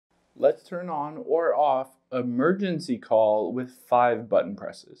let's turn on or off emergency call with 5 button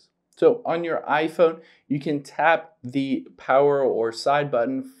presses. So on your iPhone, you can tap the power or side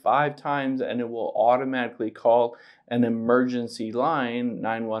button 5 times and it will automatically call an emergency line,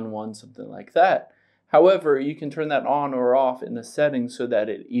 911, something like that. However, you can turn that on or off in the settings so that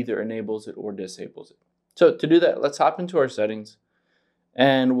it either enables it or disables it. So to do that, let's hop into our settings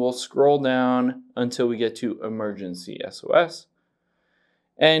and we'll scroll down until we get to emergency SOS.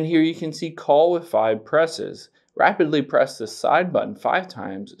 And here you can see call with 5 presses. Rapidly press the side button 5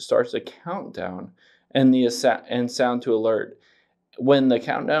 times, starts a countdown and sound to alert. When the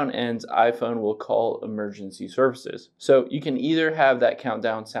countdown ends, iPhone will call emergency services. So you can either have that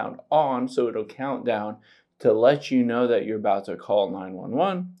countdown sound on, so it'll count down to let you know that you're about to call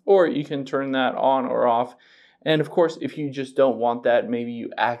 911, or you can turn that on or off. And of course, if you just don't want that, maybe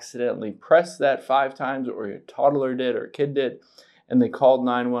you accidentally pressed that 5 times, or your toddler did, or kid did, and they called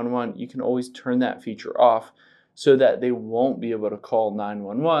 911, you can always turn that feature off so that they won't be able to call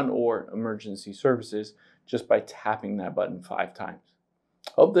 911 or emergency services just by tapping that button 5 times.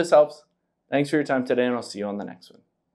 Hope this helps. Thanks for your time today, and I'll see you on the next one.